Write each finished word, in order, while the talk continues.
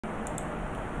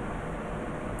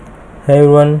Hey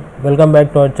everyone, welcome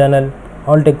back to our channel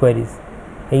All Tech Queries,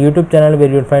 a YouTube channel where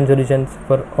you will find solutions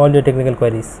for all your technical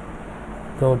queries.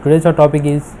 So today's our topic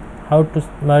is how to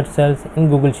merge cells in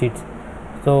Google Sheets.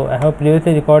 So I have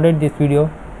previously recorded this video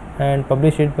and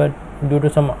published it, but due to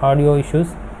some audio issues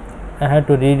I had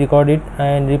to re-record it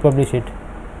and republish it.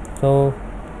 So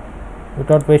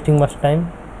without wasting much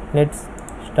time, let's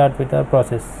start with our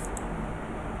process.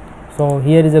 So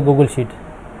here is a Google Sheet.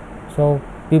 So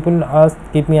people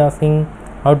keep me asking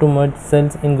how to merge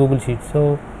cells in Google Sheets.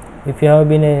 So if you have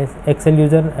been a Excel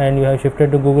user and you have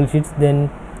shifted to Google Sheets, then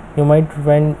you might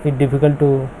find it difficult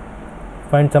to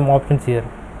find some options here.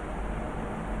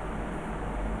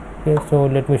 Okay, so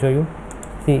let me show you.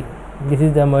 See, this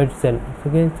is the merge cell.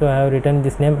 Okay, so I have written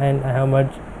this name and I have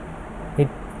merged it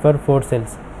for 4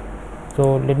 cells.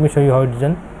 So let me show you how it's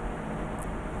done.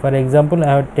 For example,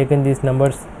 I have taken these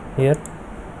numbers here.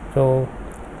 So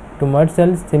to merge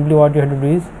cells, simply what you have to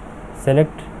do is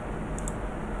select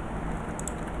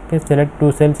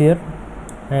 2 cells here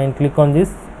and click on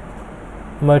this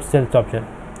merge cells option,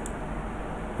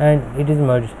 and it is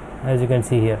merged, as you can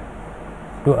see here.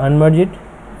 To unmerge it,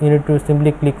 you need to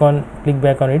simply click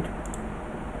back on it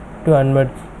to unmerge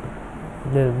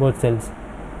both cells.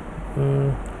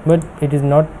 But it is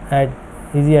not as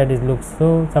easy as it looks.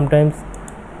 So sometimes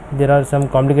there are some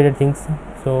complicated things.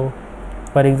 So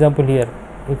for example, here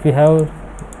if you have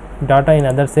data in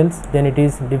other cells, then it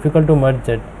is difficult to merge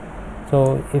that.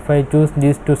 So if I choose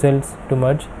these 2 cells to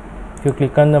merge, if you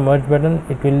click on the merge button,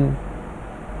 it will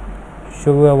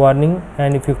show you a warning,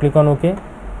 and if you click on OK,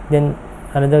 then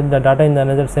the data in the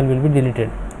another cell will be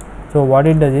deleted. So what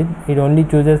it does is, it only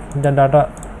chooses the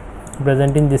data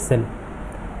present in this cell.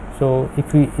 So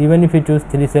even if you choose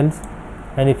 3 cells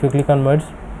and if you click on merge,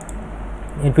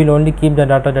 it will only keep the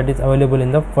data that is available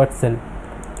in the first cell.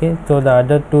 Okay, so the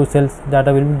other 2 cells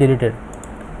data will be deleted.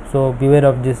 So beware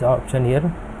of this option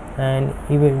here. And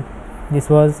even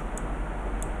this was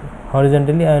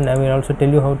horizontally, and I will also tell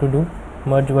you how to do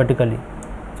merge vertically.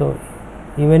 So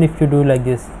even if you do like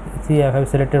this, see, I have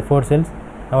selected 4 cells,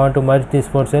 I want to merge these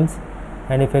 4 cells,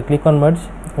 and if I click on merge,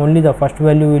 only the first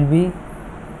value will be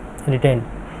retained,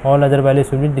 all other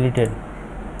values will be deleted.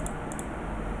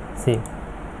 See,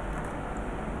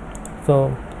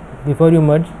 so before you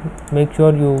merge, make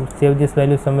sure you save this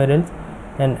value somewhere else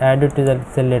and add it to the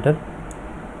cell later.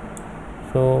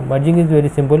 So merging is very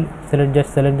simple.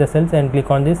 Just select the cells and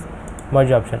click on this merge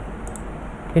option.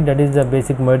 Okay, that is the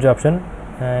basic merge option,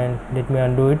 and let me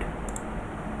undo it.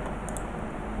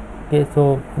 Okay,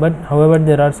 so but however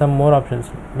there are some more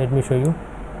options. Let me show you.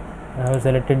 I have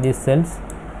selected these cells,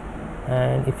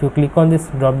 and if you click on this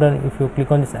drop down, if you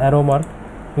click on this arrow mark,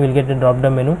 you will get a drop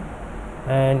down menu,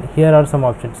 and here are some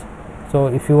options. So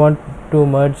if you want to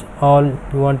merge all,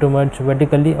 you want to merge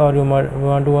vertically, or you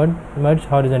want to merge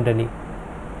horizontally.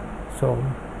 So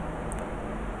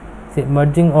see,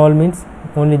 merging all means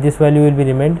only this value will be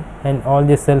remained and all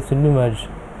these cells will be merged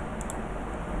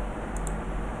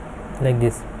like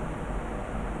this.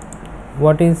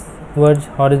 What is merge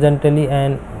horizontally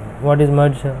and what is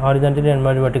merge horizontally and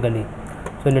merge vertically?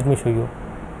 So let me show you.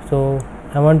 So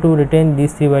I want to retain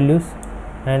these 3 values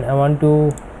and I want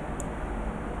to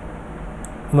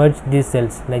merge these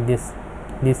cells like this,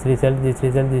 these 3 cells, these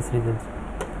 3 cells, these 3 cells.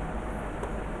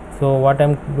 So what I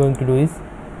am going to do is,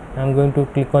 I am going to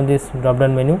click on this drop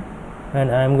down menu and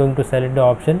I am going to select the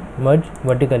option merge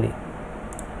vertically.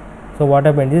 So what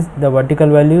happens is, the vertical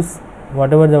values,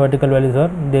 whatever the vertical values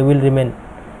are, they will remain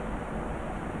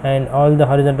and all the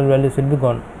horizontal values will be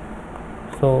gone.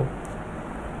 So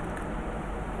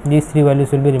these 3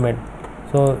 values will be remained.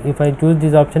 So if I choose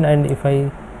this option and if I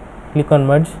click on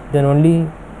merge, then only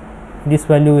this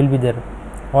value will be there,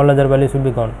 all other values will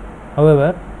be gone.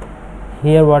 However,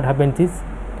 here what happens is,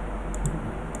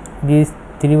 these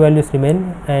 3 values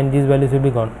remain and these values will be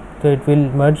gone, so it will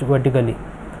merge vertically.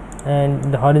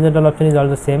 And the horizontal option is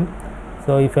also same.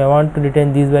 So if I want to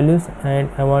retain these values and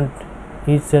I want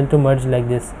each cell to merge like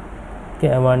this,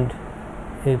 okay, I want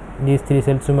these 3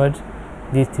 cells to merge,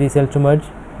 these 3 cells to merge,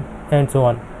 and so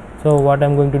on. So what I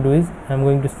am going to do is, I am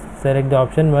going to select the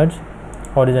option merge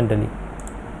horizontally.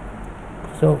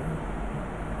 So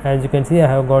as you can see, I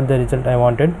have got the result I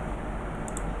wanted.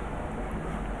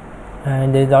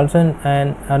 And there is also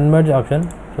an unmerge option.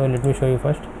 So let me show you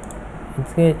first.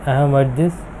 Okay, I have merged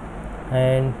this,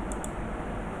 and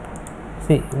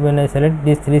see, when I select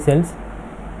these 3 cells,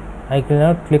 I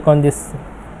cannot click on this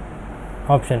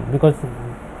option, because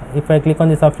if I click on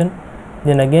this option,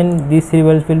 then again these 3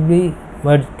 values will be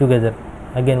merged together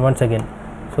once again.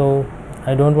 So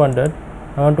I don't want that.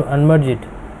 I want to unmerge it.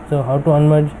 So how to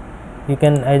unmerge? You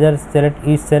can either select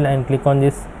each cell and click on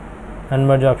this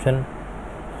unmerge option.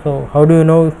 So how do you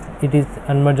know if it is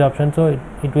unmerge option? So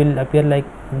it will appear like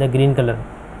the green color,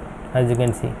 as you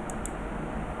can see.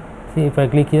 If I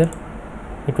click here,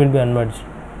 it will be unmerged.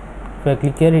 If I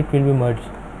click here, it will be merged.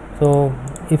 So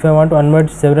if I want to unmerge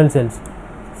several cells,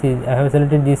 see, I have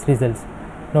selected these 3 cells.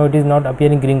 Now it is not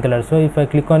appearing green color, so if I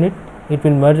click on it, it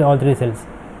will merge all 3 cells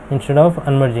instead of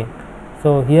unmerging.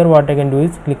 So here what I can do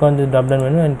is click on the drop down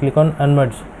menu and click on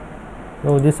unmerge.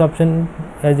 So this option,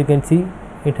 as you can see,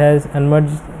 it has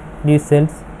unmerged these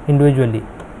cells individually.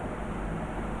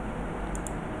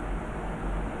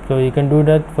 So you can do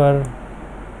that for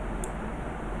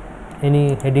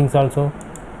any headings also,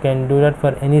 you can do that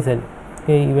for any cell.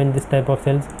 Okay, even this type of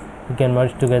cells you can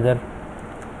merge together.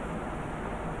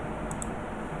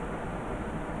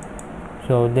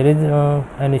 So there is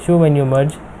an issue when you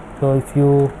merge. So if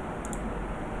you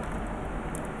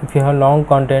have long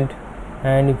content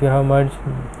and if you have merged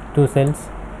 2 cells,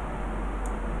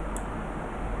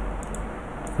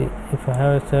 see, if I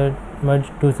have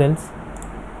merged 2 cells,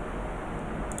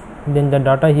 then the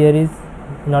data here is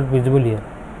not visible here.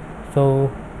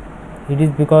 So it is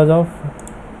because of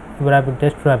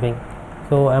test wrapping.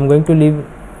 So I am going to leave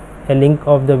a link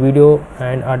of the video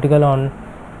and article on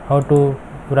how to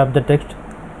wrap the text,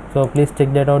 so please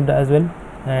check that out as well.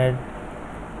 And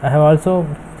I have also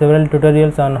several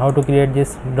tutorials on how to create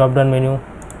this drop down menu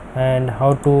and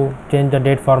how to change the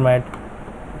date format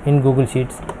in Google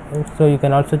Sheets. So you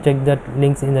can also check that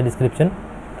links in the description.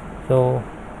 So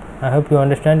I hope you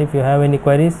understand. If you have any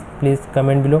queries, please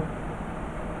comment below.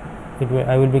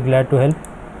 I will be glad to help.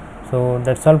 So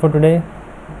that's all for today.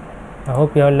 I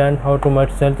hope you have learned how to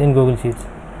merge cells in Google Sheets.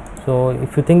 So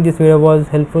if you think this video was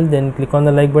helpful, then click on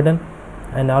the like button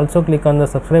and also click on the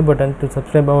subscribe button to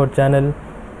subscribe our channel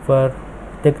for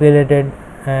tech related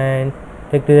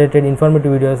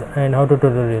informative videos and how to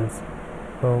tutorials.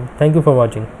 So thank you for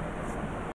watching.